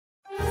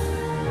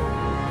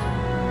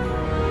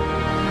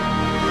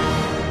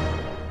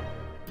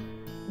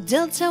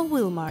Delta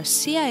Wilmar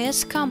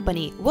CIS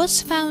company was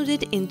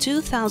founded in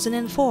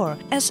 2004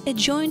 as a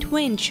joint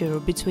venture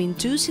between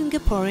two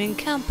Singaporean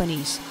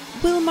companies,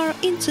 Wilmar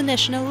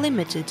International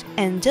Limited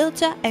and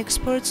Delta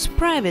Exports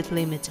Private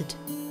Limited.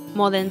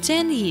 More than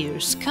 10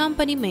 years,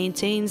 company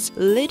maintains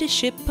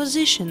leadership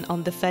position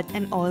on the fat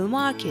and oil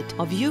market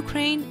of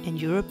Ukraine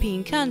and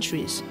European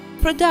countries.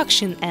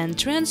 Production and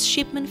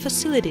transshipment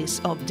facilities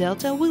of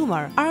Delta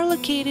Wilmar are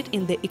located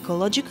in the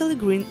ecologically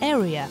green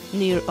area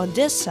near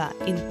Odessa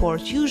in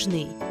Port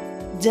Yuzhny.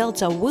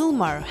 Delta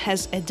Wilmar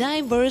has a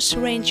diverse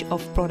range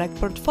of product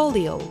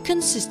portfolio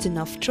consisting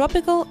of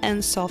tropical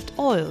and soft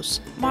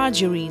oils,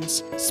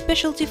 margarines,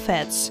 specialty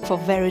fats for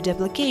varied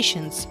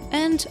applications,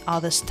 and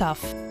other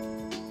stuff.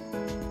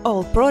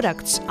 All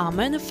products are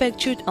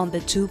manufactured on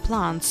the two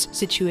plants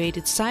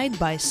situated side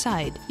by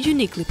side,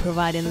 uniquely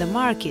providing the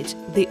market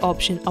the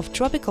option of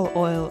tropical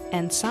oil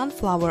and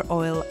sunflower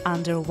oil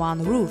under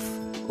one roof.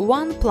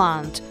 One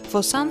plant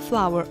for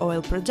sunflower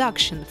oil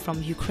production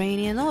from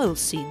Ukrainian oil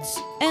seeds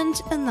and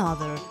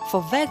another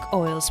for veg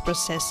oils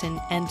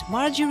processing and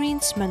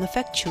margarines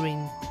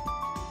manufacturing.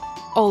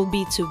 All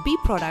B2B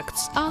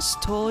products are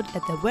stored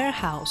at the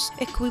warehouse,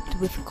 equipped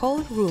with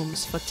cold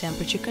rooms for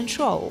temperature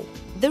control.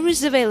 There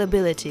is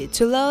availability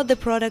to load the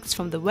products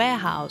from the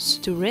warehouse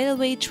to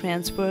railway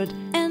transport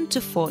and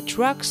to 4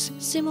 trucks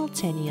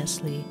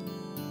simultaneously.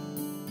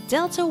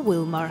 Delta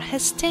Wilmar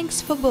has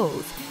tanks for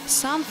both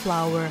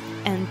sunflower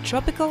and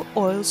tropical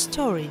oil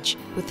storage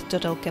with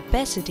total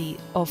capacity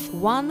of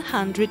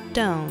 100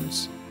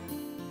 tons.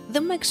 The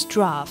max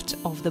draft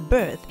of the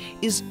berth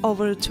is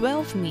over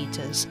 12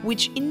 meters,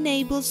 which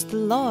enables the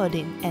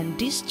loading and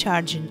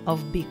discharging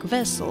of big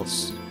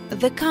vessels.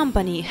 The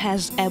company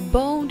has a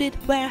bonded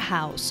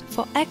warehouse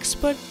for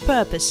export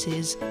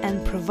purposes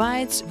and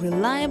provides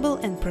reliable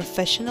and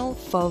professional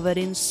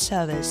forwarding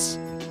service.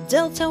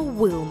 Delta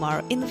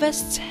Wilmar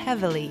invests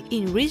heavily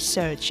in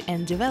research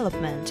and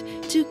development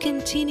to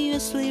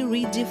continuously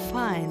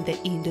redefine the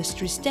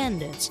industry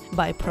standards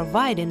by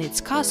providing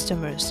its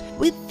customers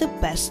with the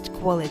best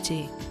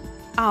quality.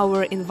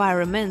 Our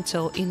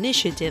environmental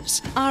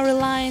initiatives are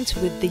aligned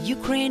with the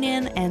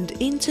Ukrainian and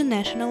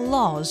international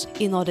laws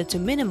in order to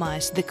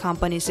minimize the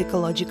company's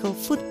ecological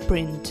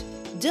footprint.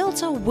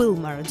 Delta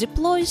Wilmar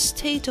deploys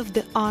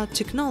state-of-the-art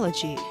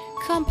technology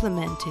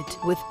complemented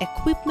with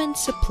equipment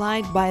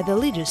supplied by the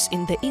leaders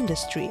in the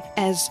industry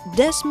as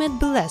Desmet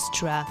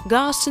Balestra,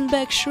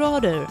 Garstenberg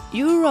Schroeder,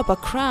 Europa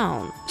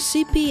Crown,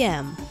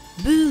 CPM,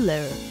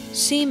 Bühler,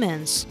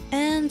 Siemens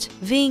and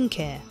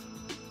Vinke.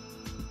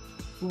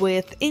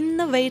 With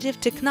innovative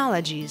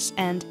technologies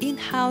and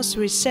in-house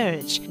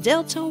research,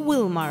 Delta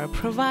Wilmar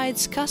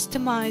provides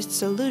customized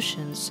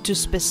solutions to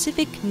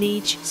specific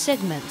niche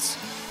segments.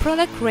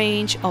 Product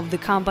range of the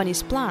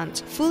company's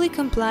plant fully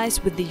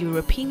complies with the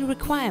European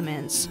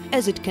requirements,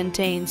 as it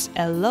contains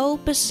a low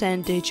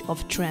percentage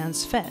of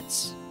trans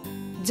fats.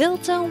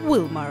 Delta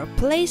Wilmar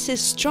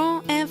places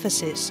strong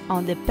emphasis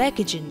on the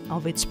packaging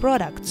of its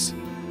products.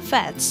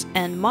 Fats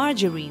and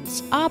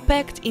margarines are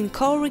packed in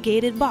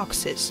corrugated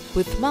boxes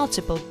with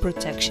multiple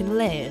protection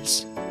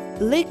layers.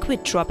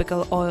 Liquid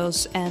tropical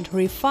oils and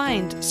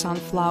refined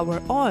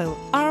sunflower oil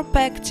are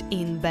packed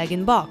in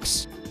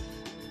bag-in-box.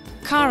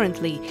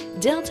 Currently,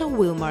 Delta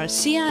Wilmar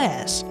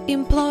CIS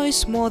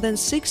employs more than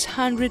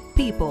 600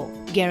 people,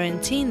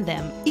 guaranteeing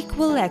them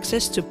equal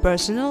access to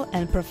personal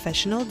and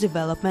professional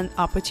development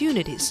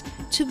opportunities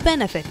to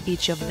benefit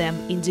each of them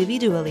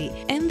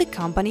individually and the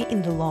company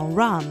in the long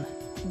run.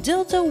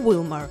 Delta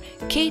Wilmar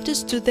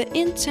caters to the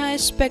entire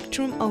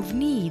spectrum of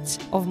needs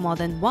of more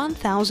than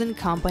 1,000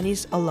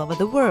 companies all over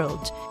the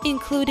world,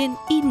 including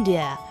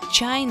India,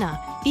 China,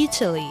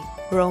 Italy,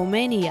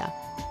 Romania,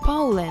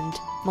 Poland,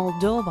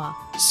 Moldova,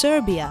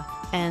 Serbia,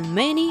 and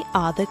many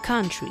other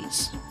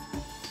countries.